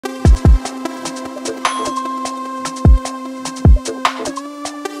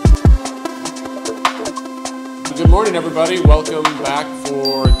Good morning, everybody. Welcome back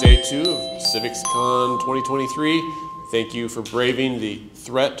for day 2 of Civics Con 2023. Thank you for braving the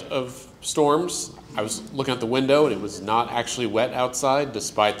threat of storms. I was looking out the window and it was not actually wet outside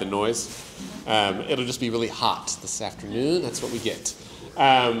despite the noise. It'll just be really hot this afternoon. That's what we get.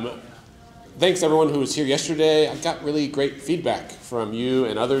 Thanks everyone who was here yesterday. I got really great feedback from you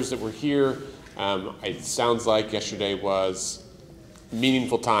and others that were here. It sounds like yesterday was a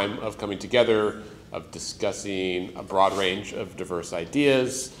meaningful time of coming together, of discussing a broad range of diverse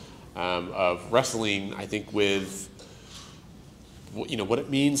ideas, of wrestling, I think, with what it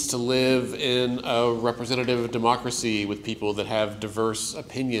means to live in a representative democracy with people that have diverse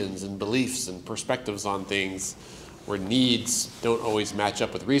opinions and beliefs and perspectives on things, where needs don't always match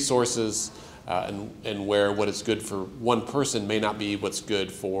up with resources, and where what is good for one person may not be what's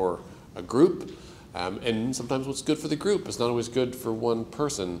good for a group, and sometimes what's good for the group is not always good for one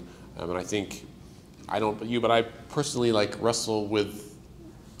person. And I think, I don't know about you, but I personally wrestle with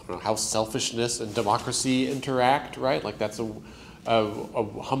how selfishness and democracy interact, right? Like that's a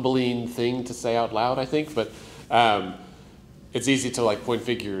humbling thing to say out loud, I think. But it's easy to point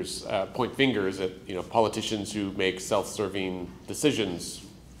fingers at politicians who make self-serving decisions,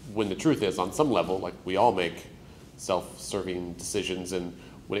 when the truth is, on some level, we all make self-serving decisions. And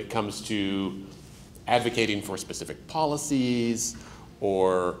when it comes to advocating for specific policies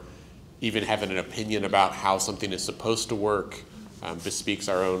or even having an opinion about how something is supposed to work, bespeaks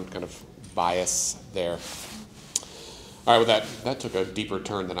our own kind of bias there. All right, well that took a deeper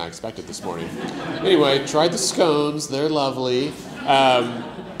turn than I expected this morning. Anyway, tried the scones, they're lovely.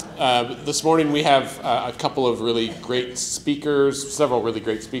 This morning we have a couple of really great speakers, several really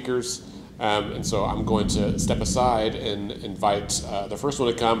great speakers, and so I'm going to step aside and invite the first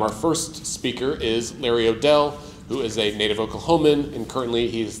one to come. Our first speaker is Larry Odell, who is a native Oklahoman, and currently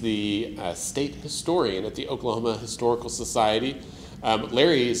he's the state historian at the Oklahoma Historical Society.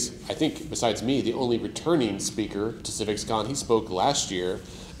 Larry is, I think, besides me, the only returning speaker to CivicsCon. He spoke last year,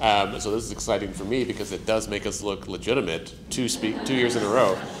 so this is exciting for me because it does make us look legitimate to speak 2 years in a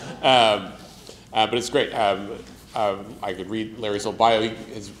row. But it's great. I could read Larry's whole bio. He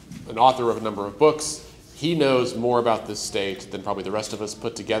is an author of a number of books. He knows more about this state than probably the rest of us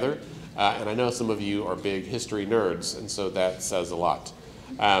put together. And I know some of you are big history nerds, and so that says a lot.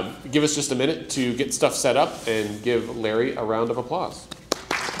 Give us just a minute to get stuff set up and give Larry a round of applause.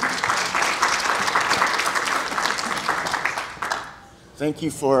 Thank you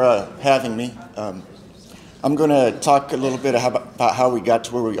for having me. I'm going to talk a little bit about how we got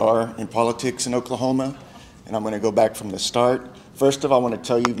to where we are in politics in Oklahoma, and I'm going to go back from the start. First of all, I want to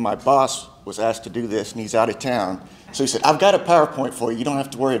tell you my boss was asked to do this, and he's out of town. So he said, I've got a PowerPoint for you. You don't have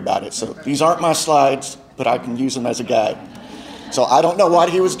to worry about it. So these aren't my slides, but I can use them as a guide. So I don't know what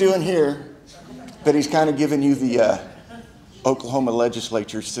he was doing here, but he's kind of giving you the Oklahoma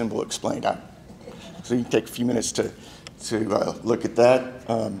legislature symbol explained. So you can take a few minutes to look at that.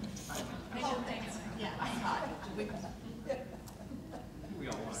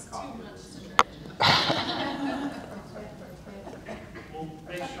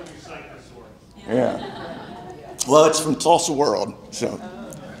 Yeah. Well, it's from Tulsa World, so.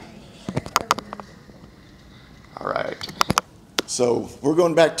 All right. So we're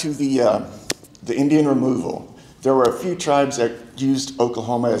going back to the Indian removal. There were a few tribes that used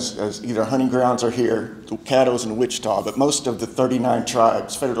Oklahoma as either hunting grounds or here, the Caddos and Wichita, but most of the 39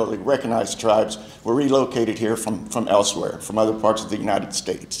 tribes, federally recognized tribes, were relocated here from elsewhere, from other parts of the United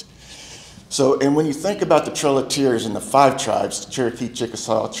States. So, and when you think about the Trail of Tears and the 5 tribes, Cherokee,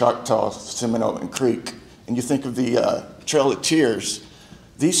 Chickasaw, Choctaw, Seminole, and Creek, and you think of the Trail of Tears,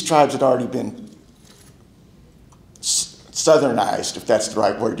 these tribes had already been southernized, if that's the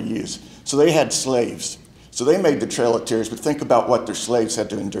right word to use. So they had slaves. So they made the Trail of Tears, but think about what their slaves had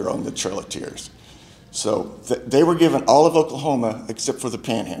to endure on the Trail of Tears. So they were given all of Oklahoma except for the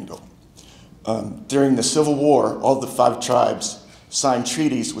Panhandle. During the Civil War, all the 5 tribes signed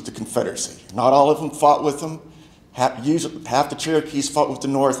treaties with the Confederacy. Not all of them fought with them. Half the Cherokees fought with the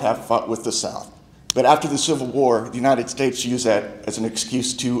North, half fought with the South. But after the Civil War, the United States used that as an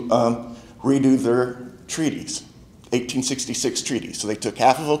excuse to redo their treaties, 1866 treaties. So they took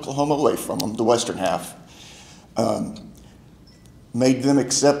half of Oklahoma away from them, the western half, made them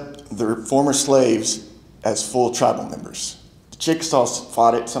accept their former slaves as full tribal members. The Chickasaws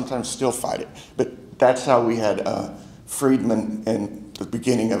fought it, sometimes still fight it, but that's how we had freedmen in the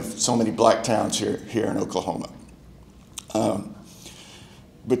beginning of so many black towns here in Oklahoma.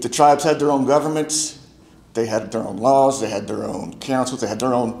 But the tribes had their own governments, they had their own laws, they had their own councils, they had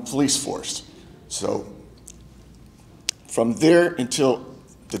their own police force. So from there until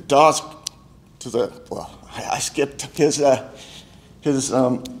the Dawes, to the, well, I skipped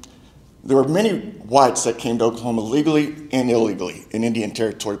there were many whites that came to Oklahoma legally and illegally in Indian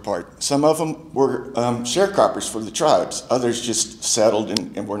Territory Park. Some of them were sharecroppers for the tribes. Others just settled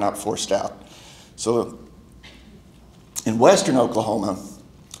and were not forced out. So in western Oklahoma,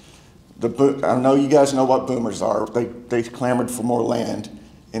 I know you guys know what boomers are. They clamored for more land,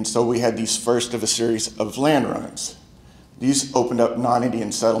 and so we had these first of a series of land runs. These opened up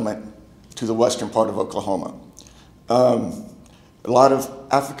non-Indian settlement to the western part of Oklahoma. A lot of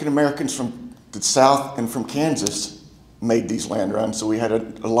African Americans from the South and from Kansas made these land runs, so we had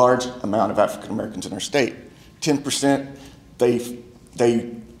a large amount of African Americans in our state. 10%,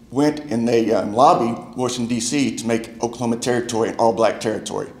 they went and they lobbied Washington, D.C. to make Oklahoma Territory an all-black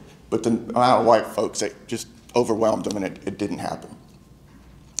territory. But the amount of white folks, that just overwhelmed them, and it didn't happen.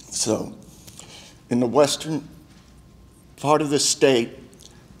 So in the western part of the state,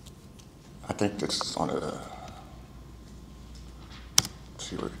 I think this is on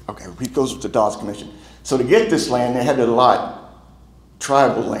okay, he goes with the Dawes Commission. So to get this land, they had to allot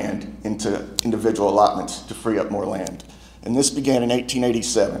tribal land into individual allotments to free up more land. And this began in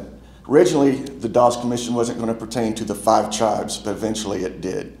 1887. Originally, the Dawes Commission wasn't going to pertain to the 5 tribes, but eventually it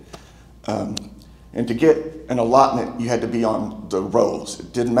did. And to get an allotment, you had to be on the rolls.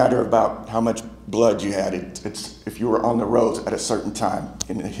 It didn't matter about how much blood you had. It's if you were on the rolls at a certain time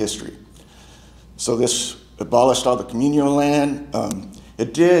in the history. So this abolished all the communal land.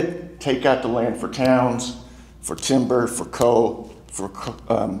 It did take out the land for towns, for timber, for coal,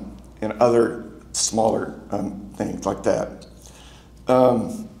 and other smaller things like that.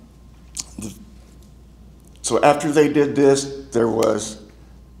 So after they did this, there was,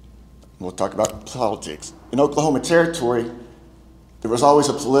 we'll talk about politics. In Oklahoma Territory, there was always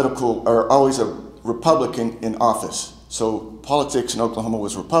always a Republican in office. So politics in Oklahoma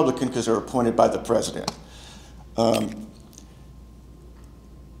was Republican because they were appointed by the president.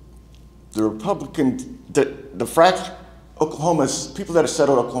 The Republican, Oklahoma's, people that have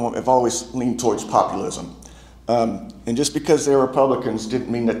settled Oklahoma have always leaned towards populism. And just because they're Republicans didn't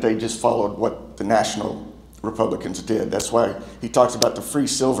mean that they just followed what the national Republicans did. That's why he talks about the free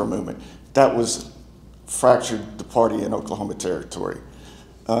silver movement. That was fractured the party in Oklahoma Territory.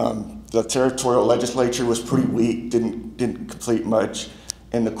 The territorial legislature was pretty weak, didn't complete much,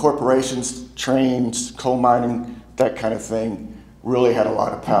 and the corporations, trains, coal mining, that kind of thing, really had a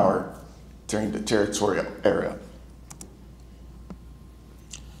lot of power during the territorial era.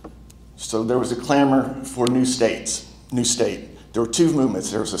 So there was a clamor for new state. There were 2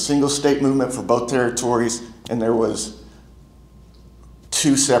 movements. There was a single state movement for both territories, and there was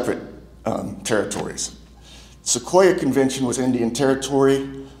 2 separate territories. Sequoia Convention was Indian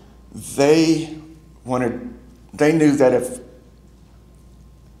Territory. They knew that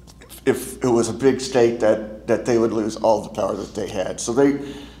if it was a big state that they would lose all the power that they had. So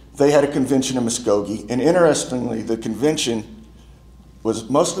they had a convention in Muskogee, and interestingly, the convention was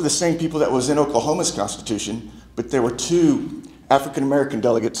most of the same people that was in Oklahoma's Constitution, but there were 2 African American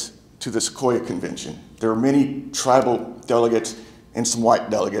delegates to the Sequoia Convention. There were many tribal delegates and some white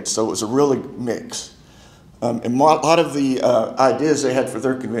delegates, so it was a really mix. And a lot of the ideas they had for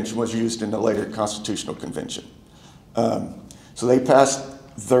their convention was used in the later Constitutional Convention. So they passed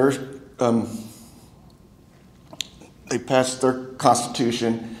their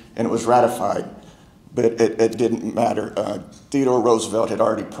Constitution, and it was ratified, but it didn't matter. Theodore Roosevelt had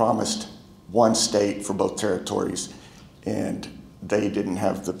already promised 1 state for both territories, and they didn't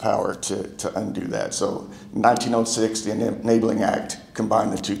have the power to undo that. So in 1906, the Enabling Act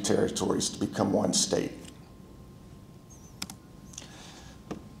combined the 2 territories to become 1 state.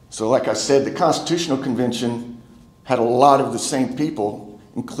 So like I said, the Constitutional Convention had a lot of the same people,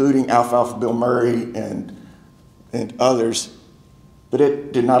 including Alfalfa Bill Murray and others, but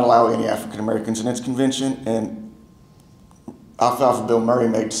it did not allow any African Americans in its convention, and Alfalfa Bill Murray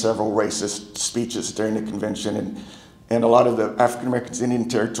made several racist speeches during the convention, and a lot of the African Americans in Indian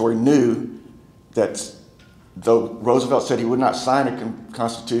Territory knew that though Roosevelt said he would not sign a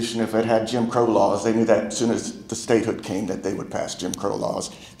constitution if it had Jim Crow laws, they knew that as soon as the statehood came that they would pass Jim Crow laws.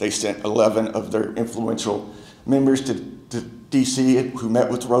 They sent 11 of their influential members to D.C. who met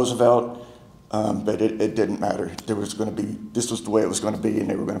with Roosevelt, but it didn't matter. This was the way it was going to be, and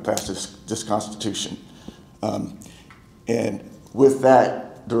they were going to pass this Constitution. And with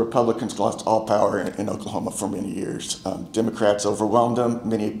that, the Republicans lost all power in Oklahoma for many years. Democrats overwhelmed them,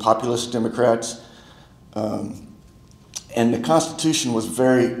 many populist Democrats. And the Constitution was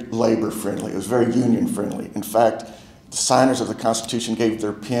very labor-friendly. It was very union-friendly. In fact, the signers of the Constitution gave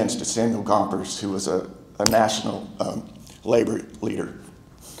their pens to Samuel Gompers, who was a national labor leader.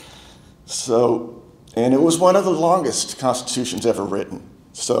 So And it was one of the longest constitutions ever written.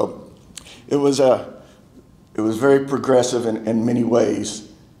 So it was very progressive in many ways,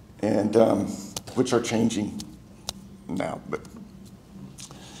 and which are changing now. But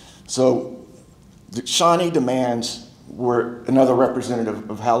so the Shawnee demands were another representative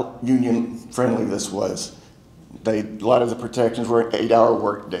of how union-friendly this was. A lot of the protections were an 8-hour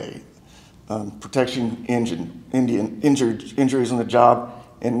workday, protection injuries on the job,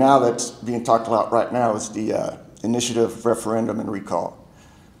 and now that's being talked about right now is the initiative, referendum, and recall.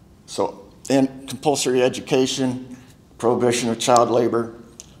 So, and compulsory education, prohibition of child labor.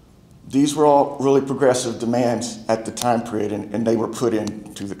 These were all really progressive demands at the time period, and they were put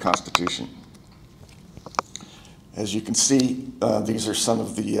into the Constitution. As you can see, these are some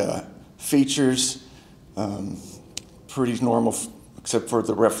of the features. Pretty normal, except for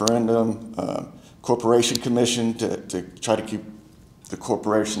the referendum, Corporation Commission to try to keep the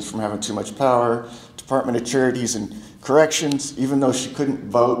corporations from having too much power, Department of Charities and Corrections. Even though she couldn't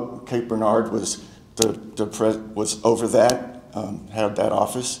vote, Kate Bernard was was over that, had that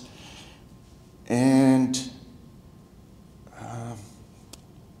office. And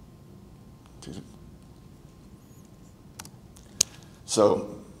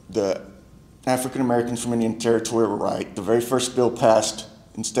so the African Americans from Indian Territory were right. The very first bill passed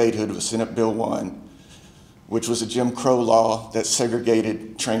in statehood was Senate Bill 1, which was a Jim Crow law that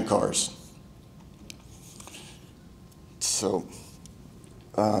segregated train cars. So,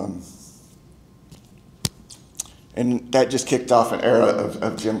 and that just kicked off an era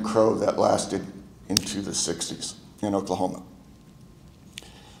of Jim Crow that lasted into the 60s in Oklahoma.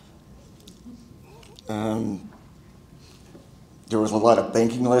 There was a lot of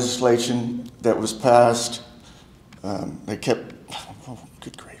banking legislation that was passed. They kept, oh,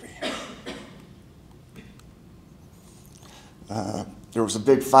 good gravy. There was a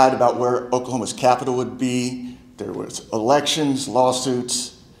big fight about where Oklahoma's capital would be. There was elections,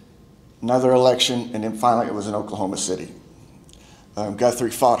 lawsuits, another election, and then finally it was in Oklahoma City.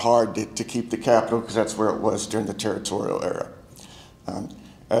 Guthrie fought hard to keep the capital because that's where it was during the territorial era.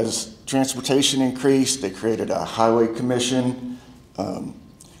 As transportation increased, they created a highway commission.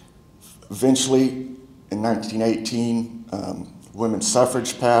 Eventually, in 1918, women's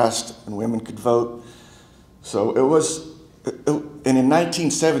suffrage passed and women could vote. So it was, and in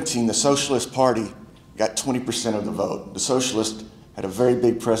 1917, the Socialist Party got 20% of the vote. The Socialists had a very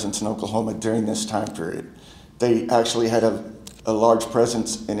big presence in Oklahoma during this time period. They actually had a large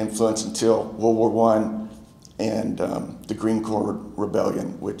presence and influence until World War I and the Green Corps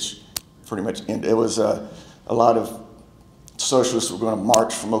Rebellion, which pretty much ended. It was a lot of socialists were going to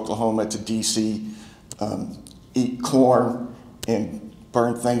march from Oklahoma to D.C., eat corn, and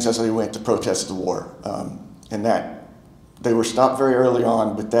burn things as they went to protest the war. And that, they were stopped very early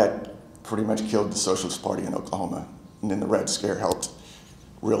on, but that pretty much killed the Socialist Party in Oklahoma. And then the Red Scare helped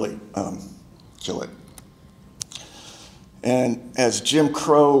really kill it. And as Jim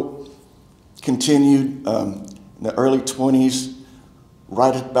Crow continued in the early 20s,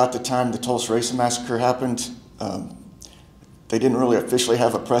 right about the time the Tulsa Race Massacre happened, they didn't really officially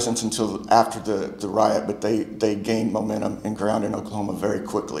have a presence until after the riot, but they gained momentum and ground in Oklahoma very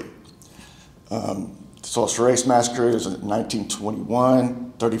quickly. The Tulsa Race Massacre was in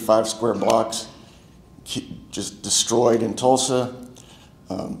 1921, 35 square blocks just destroyed in Tulsa.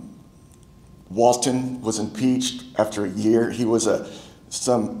 Walton was impeached after a year. He was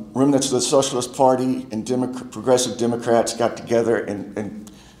some remnants of the Socialist Party and progressive Democrats got together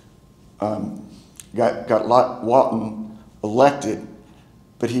and got Walton elected,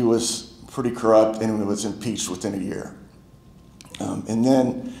 but he was pretty corrupt and was impeached within a year. And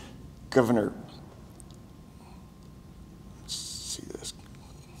then Governor, let's see this,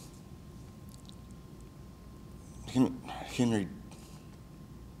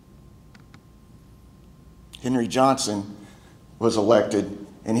 Henry Johnson was elected,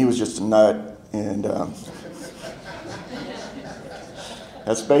 and he was just a nut, and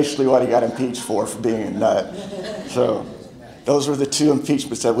that's basically what he got impeached for being a nut. So those were the two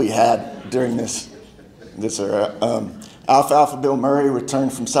impeachments that we had during this era. Alfalfa Bill Murray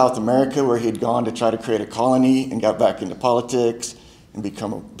returned from South America, where he had gone to try to create a colony, and got back into politics and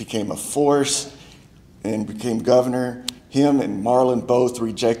became a force and became governor. Him and Marlin both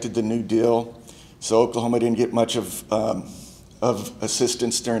rejected the New Deal, so Oklahoma didn't get much of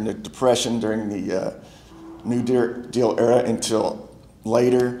assistance during the Depression, during the New Deal era until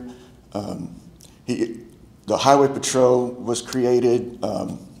later. The Highway Patrol was created,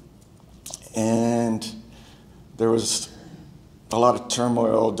 and there was a lot of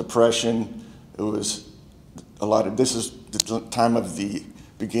turmoil, depression. It was a lot of, this is the time of the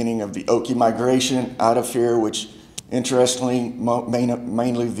beginning of the Okie migration out of here, which interestingly,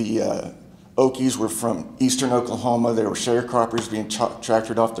 mainly the Okies were from eastern Oklahoma. They were sharecroppers being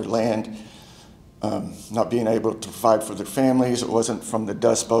tractored off their land, not being able to provide for their families. It wasn't from the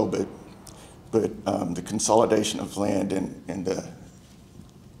Dust Bowl, but the consolidation of land and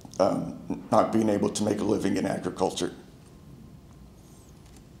not being able to make a living in agriculture.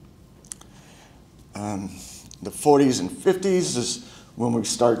 The 40s and 50s is when we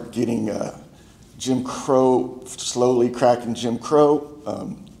start getting Jim Crow, slowly cracking Jim Crow.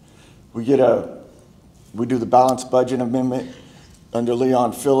 We do the balanced budget amendment under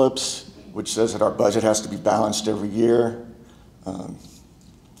Leon Phillips, which says that our budget has to be balanced every year,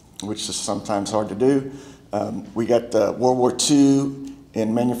 which is sometimes hard to do. We got the World War II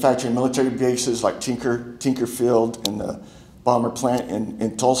in manufacturing military bases like Tinker Field and the bomber plant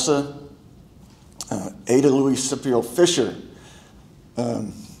in Tulsa. Ada Louise Scipio Fisher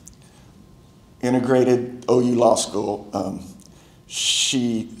integrated OU Law School.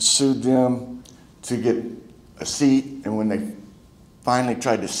 She sued them to get a seat, and when they finally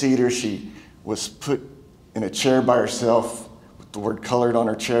tried to seat her, she was put in a chair by herself with the word colored on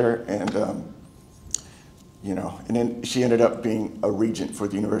her chair, and and then she ended up being a regent for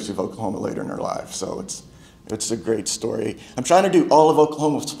the University of Oklahoma later in her life. So it's a great story. I'm trying to do all of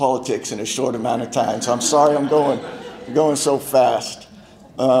Oklahoma's politics in a short amount of time, so I'm sorry I'm going so fast.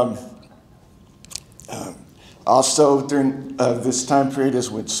 Also, during this time period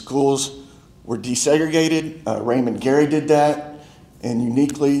is when schools were desegregated. Raymond Gary did that, and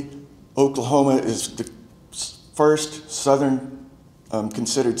uniquely, Oklahoma is the first southern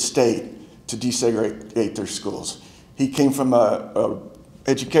considered state to desegregate their schools. He came from a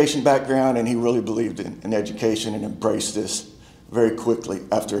education background, and he really believed in education and embraced this very quickly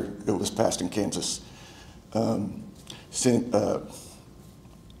after it was passed in Kansas.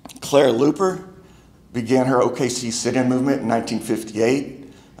 Claire Looper began her OKC sit-in movement in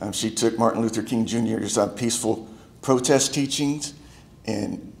 1958. She took Martin Luther King Jr.'s peaceful protest teachings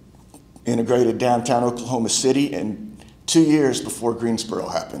and integrated downtown Oklahoma City in 2 years before Greensboro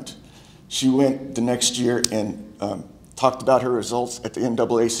happened. She went the next year and talked about her results at the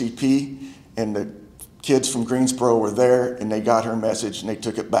NAACP, and the kids from Greensboro were there, and they got her message, and they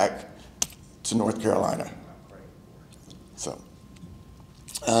took it back to North Carolina. So,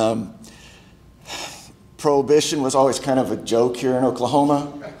 Prohibition was always kind of a joke here in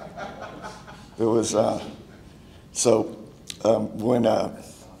Oklahoma. It was,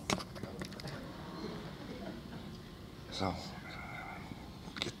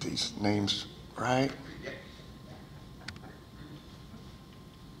 get these names right.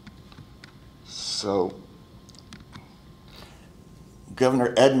 So,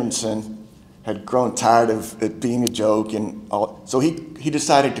 Governor Edmondson had grown tired of it being a joke, and so he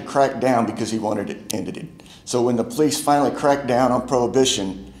decided to crack down because he wanted it ended. So when the police finally cracked down on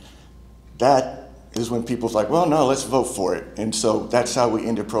Prohibition, that is when people was like, well, no, let's vote for it. And so that's how we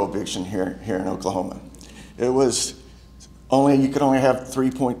ended Prohibition here in Oklahoma. It was you could only have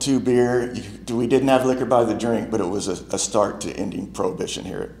 3.2 beer. We didn't have liquor by the drink, but it was a start to ending Prohibition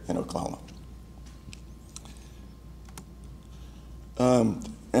here in Oklahoma.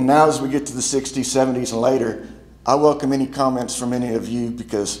 And now as we get to the 60s, 70s, and later, I welcome any comments from any of you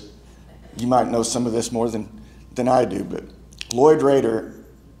because you might know some of this more than I do, but Lloyd Rader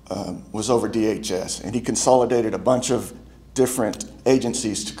was over DHS, and he consolidated a bunch of different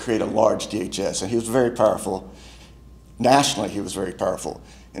agencies to create a large DHS, and he was very powerful. Nationally, he was very powerful.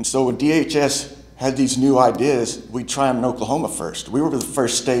 And so when DHS had these new ideas, we tried them in Oklahoma first. We were the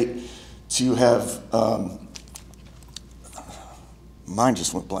first state to have, mine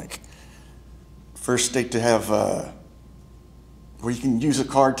just went blank. First state to have, where you can use a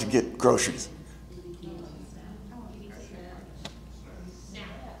card to get groceries.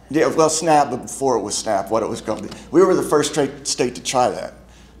 Yeah, well, SNAP, but before it was SNAP, what it was called. We were the first state to try that.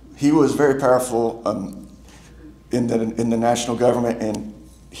 He was very powerful in the national government, and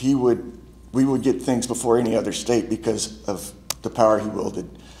we would get things before any other state because of the power he wielded.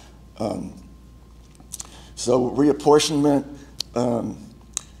 So reapportionment.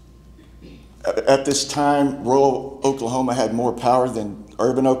 At this time, rural Oklahoma had more power than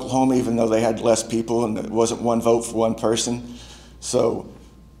urban Oklahoma, even though they had less people and it wasn't one vote for one person. So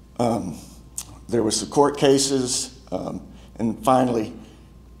there was the court cases, and finally,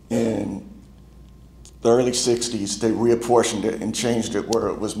 in the early 60s, they reapportioned it and changed it where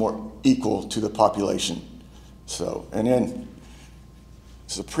it was more equal to the population. So, and then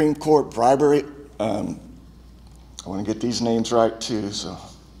Supreme Court bribery. I want to get these names right too. So,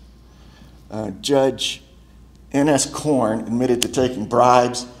 Judge N.S. Korn admitted to taking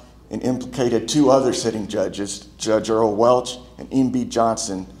bribes and implicated 2 other sitting judges, Judge Earl Welch and M.B.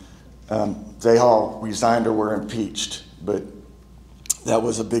 Johnson. They all resigned or were impeached, but that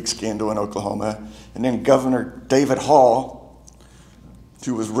was a big scandal in Oklahoma. And then Governor David Hall,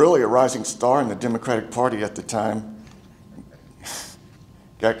 who was really a rising star in the Democratic Party at the time,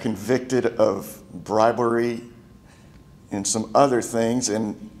 got convicted of bribery and some other things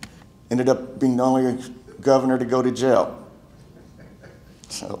and ended up being the only governor to go to jail.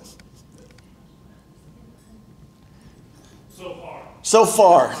 So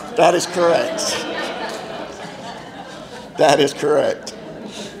far, that is correct. That is correct.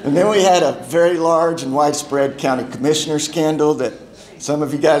 And then we had a very large and widespread county commissioner scandal that some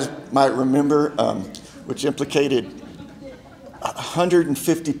of you guys might remember, which implicated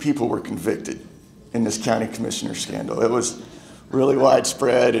 150 people were convicted in this county commissioner scandal. It was really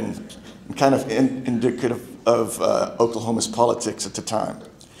widespread and kind of indicative of Oklahoma's politics at the time.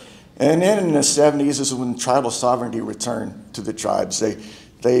 And then in the 70s is when tribal sovereignty returned to the tribes. They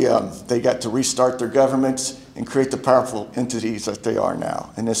got to restart their governments and create the powerful entities that they are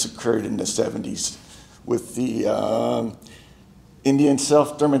now. And this occurred in the 70s with the Indian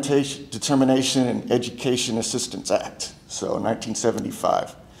Self-Determination and Education Assistance Act, so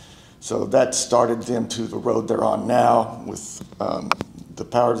 1975. So that started them to the road they're on now with the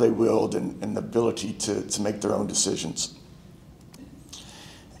power they wield and the ability to make their own decisions.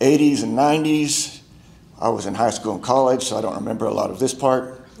 80s and 90s, I was in high school and college, so I don't remember a lot of this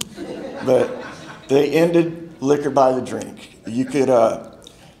part, but they ended liquor by the drink. You could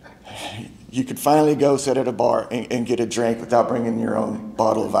finally go sit at a bar and get a drink without bringing your own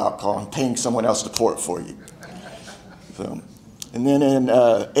bottle of alcohol and paying someone else to pour it for you. So, and then in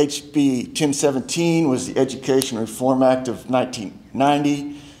HB 1017 was the Education Reform Act of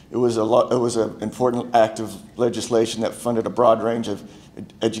 1990. It was an important act of legislation that funded a broad range of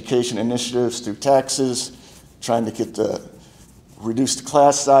education initiatives through taxes, trying to reduce the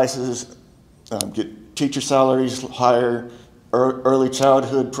class sizes, get teacher salaries higher, early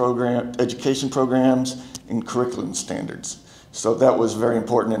childhood education programs, and curriculum standards. So that was very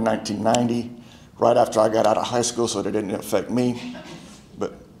important in 1990, right after I got out of high school, so that didn't affect me.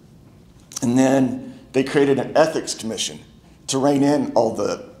 And then they created an ethics commission to rein in all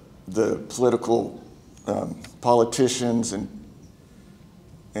the political politicians and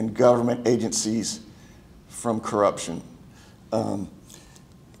government agencies from corruption.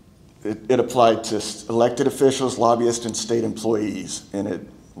 It applied to elected officials, lobbyists, and state employees, and it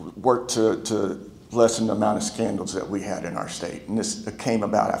worked to lessen the amount of scandals that we had in our state. And this came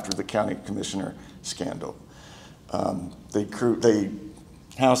about after the county commissioner scandal.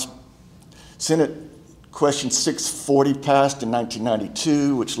 House Senate Question 640 passed in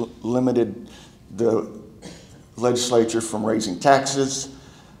 1992, which limited the legislature from raising taxes.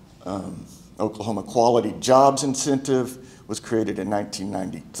 Oklahoma Quality Jobs Incentive was created in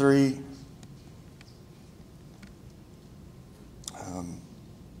 1993.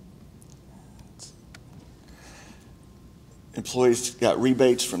 Employees got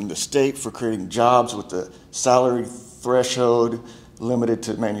rebates from the state for creating jobs with the salary threshold limited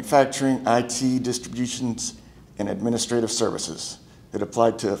to manufacturing, IT, distributions, and administrative services. It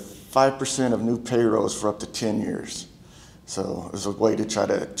applied to 5% of new payrolls for up to 10 years. So it was a way to try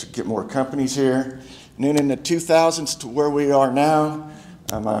to get more companies here. And then in the 2000s to where we are now,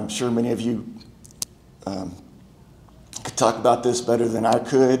 I'm sure many of you could talk about this better than I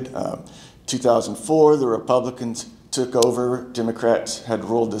could. 2004, the Republicans took over. Democrats had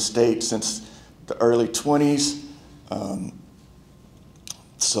ruled the state since the early 20s.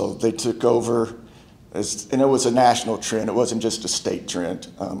 So they took over, and it was a national trend. It wasn't just a state trend.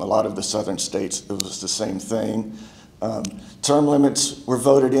 A lot of the southern states, it was the same thing. Term limits were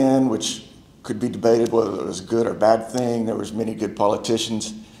voted in, which could be debated whether it was a good or bad thing. There was many good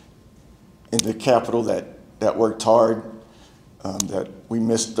politicians in the Capitol that worked hard, that we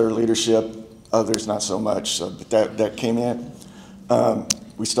missed their leadership, others not so much, so, but that came in.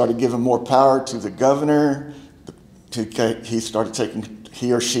 We started giving more power to the governor.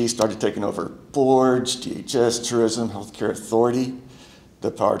 He or she started taking over boards, DHS, Tourism, Healthcare Authority,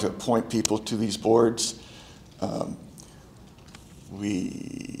 the power to appoint people to these boards.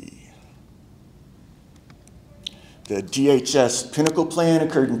 The DHS Pinnacle Plan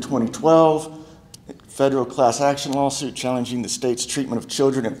occurred in 2012. Federal class action lawsuit challenging the state's treatment of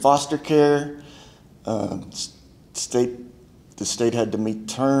children in foster care. The state had to meet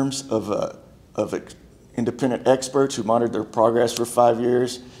terms of independent experts who monitored their progress for 5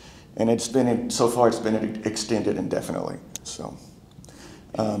 years, and so far it's been extended indefinitely. So,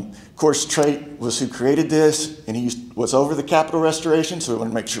 Of course, Trait was who created this, and he was over the Capitol restoration, so we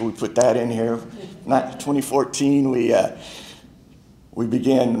want to make sure we put that in here. 2014, we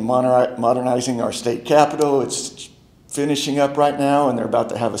began modernizing our state capitol. It's finishing up right now, and they're about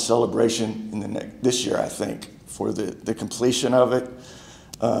to have a celebration in this year, I think, for the completion of it.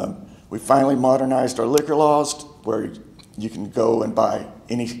 We finally modernized our liquor laws, where you can go and buy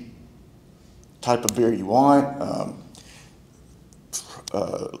any type of beer you want.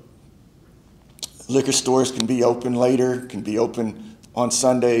 Liquor stores can be open later, can be open on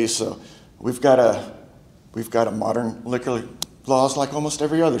Sundays. So we've got a modern liquor laws like almost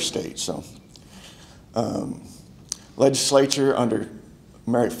every other state. So legislature under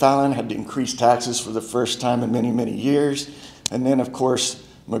Mary Fallin had to increase taxes for the first time in many, many years. And then, of course,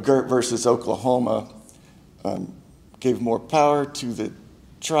 McGirt versus Oklahoma gave more power to the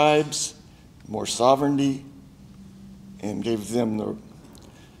tribes, more sovereignty, and gave them the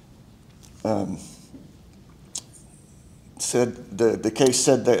the case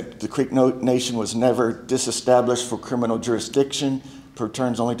said that the Creek Nation was never disestablished for criminal jurisdiction,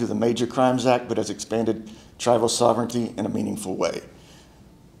 pertains only to the Major Crimes Act, but has expanded tribal sovereignty in a meaningful way.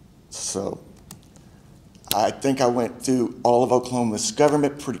 So I think I went through all of Oklahoma's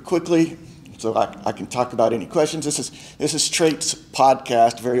government pretty quickly, so I can talk about any questions. This is Trait's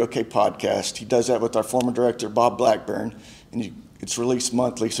podcast, Very Okay Podcast. He does that with our former director, Bob Blackburn, and it's released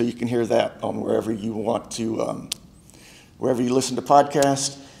monthly, so you can hear that on wherever you want to, wherever you listen to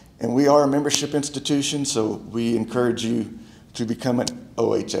podcasts. And we are a membership institution, so we encourage you to become an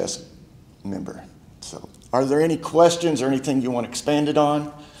OHS member. So are there any questions or anything you want expanded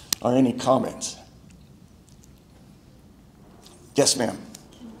on, or any comments? Yes, ma'am.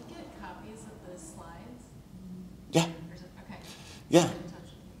 Can we get copies of the slides? Yeah. Okay. Yeah.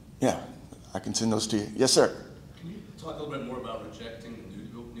 Yeah. I can send those to you. Yes, sir. Can you talk a little bit more about rejecting the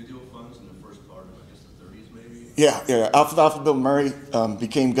New Deal funds in the first part of, I guess, the 30s maybe? Yeah. Alpha Bill Murray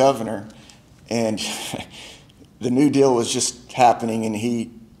became governor, and the New Deal was just happening, and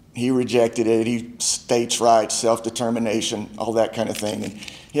he rejected it. He states' rights, self-determination, all that kind of thing. And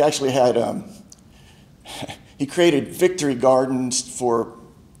he actually had he created victory gardens for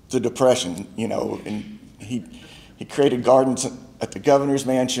the Depression, you know, and he created gardens at the governor's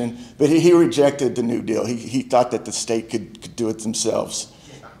mansion, but he rejected the New Deal. He thought that the state could do it themselves.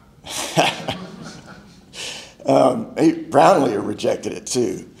 Brownlee rejected it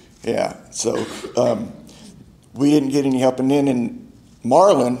too. Yeah, so we didn't get any help. And then in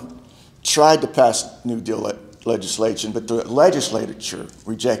Marlin tried to pass New Deal legislation, but the legislature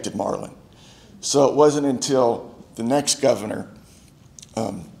rejected Marlin. So it wasn't until the next governor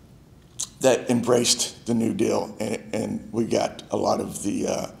that embraced the New Deal, and we got a lot of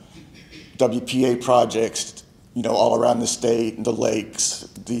the WPA projects, you know, all around the state, the lakes,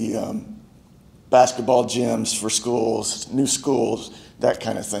 the basketball gyms for schools, new schools, that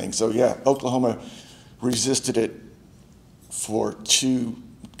kind of thing. So yeah, Oklahoma resisted it for 2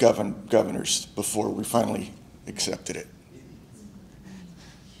 governors before we finally accepted it.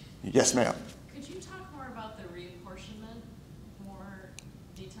 Yes, ma'am. Could you talk more about the reapportionment? More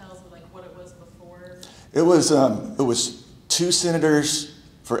details of like what it was before? It was 2 senators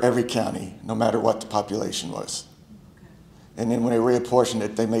for every county, no matter what the population was. Okay. And then when they reapportioned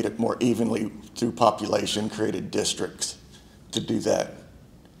it, they made it more evenly through population, created districts to do that.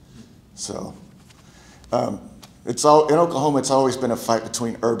 So in Oklahoma, it's always been a fight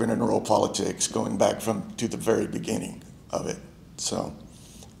between urban and rural politics, going back to the very beginning of it. So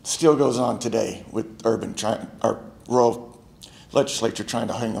it still goes on today with our rural legislature trying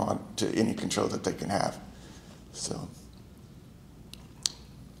to hang on to any control that they can have. So,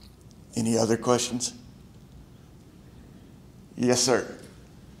 any other questions? Yes, sir.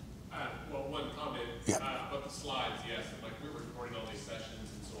 Well, one comment about the slides, yes. Like, we're recording all these sessions,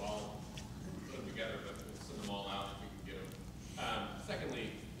 and so I'll put them together, but we'll send them all out if we can get them.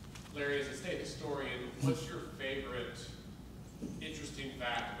 Secondly, Larry, as a state historian, what's your favorite interesting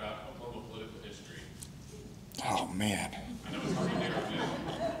fact about Oklahoma political history? Oh, man. I know it's hard to do.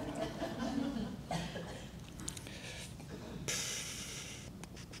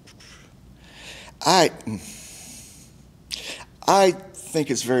 I think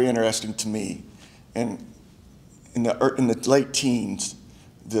it's very interesting to me, and in the late teens,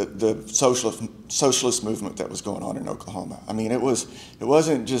 the socialist movement that was going on in Oklahoma. I mean, it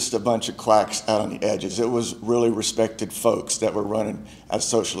wasn't just a bunch of quacks out on the edges. It was really respected folks that were running as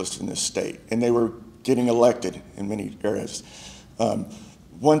socialists in this state, and they were getting elected in many areas.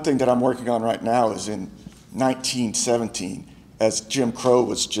 One thing that I'm working on right now is in 1917, as Jim Crow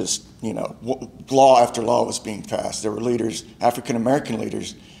was just law after law was being passed. There were leaders, African American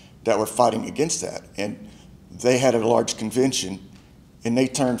leaders, that were fighting against that. And they had a large convention, and they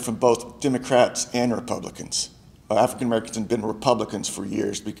turned from both Democrats and Republicans. African Americans had been Republicans for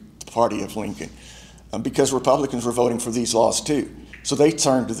years, the party of Lincoln, because Republicans were voting for these laws too. So they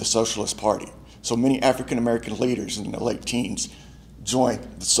turned to the Socialist Party. So many African American leaders in the late teens joined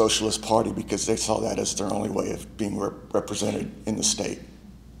the Socialist Party because they saw that as their only way of being represented in the state.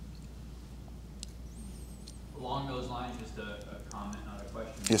 Along those lines, just a comment, not a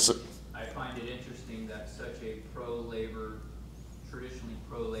question. Yes, sir. I find it interesting that such a pro-labor, traditionally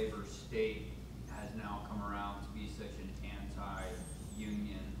pro-labor state has now come around to be such an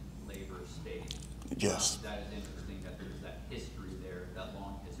anti-union labor state. Yes. That is interesting that there's that history there, that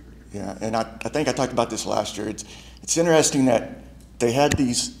long history. Yeah, and I think I talked about this last year. It's interesting that they had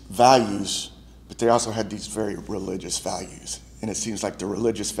these values, but they also had these very religious values. And it seems like the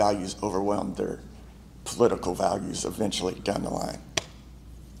religious values overwhelmed their political values eventually down the line.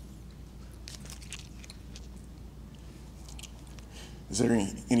 Is there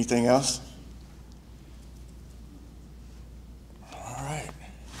anything else? All right.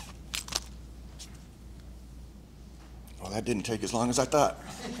 Well, that didn't take as long as I thought.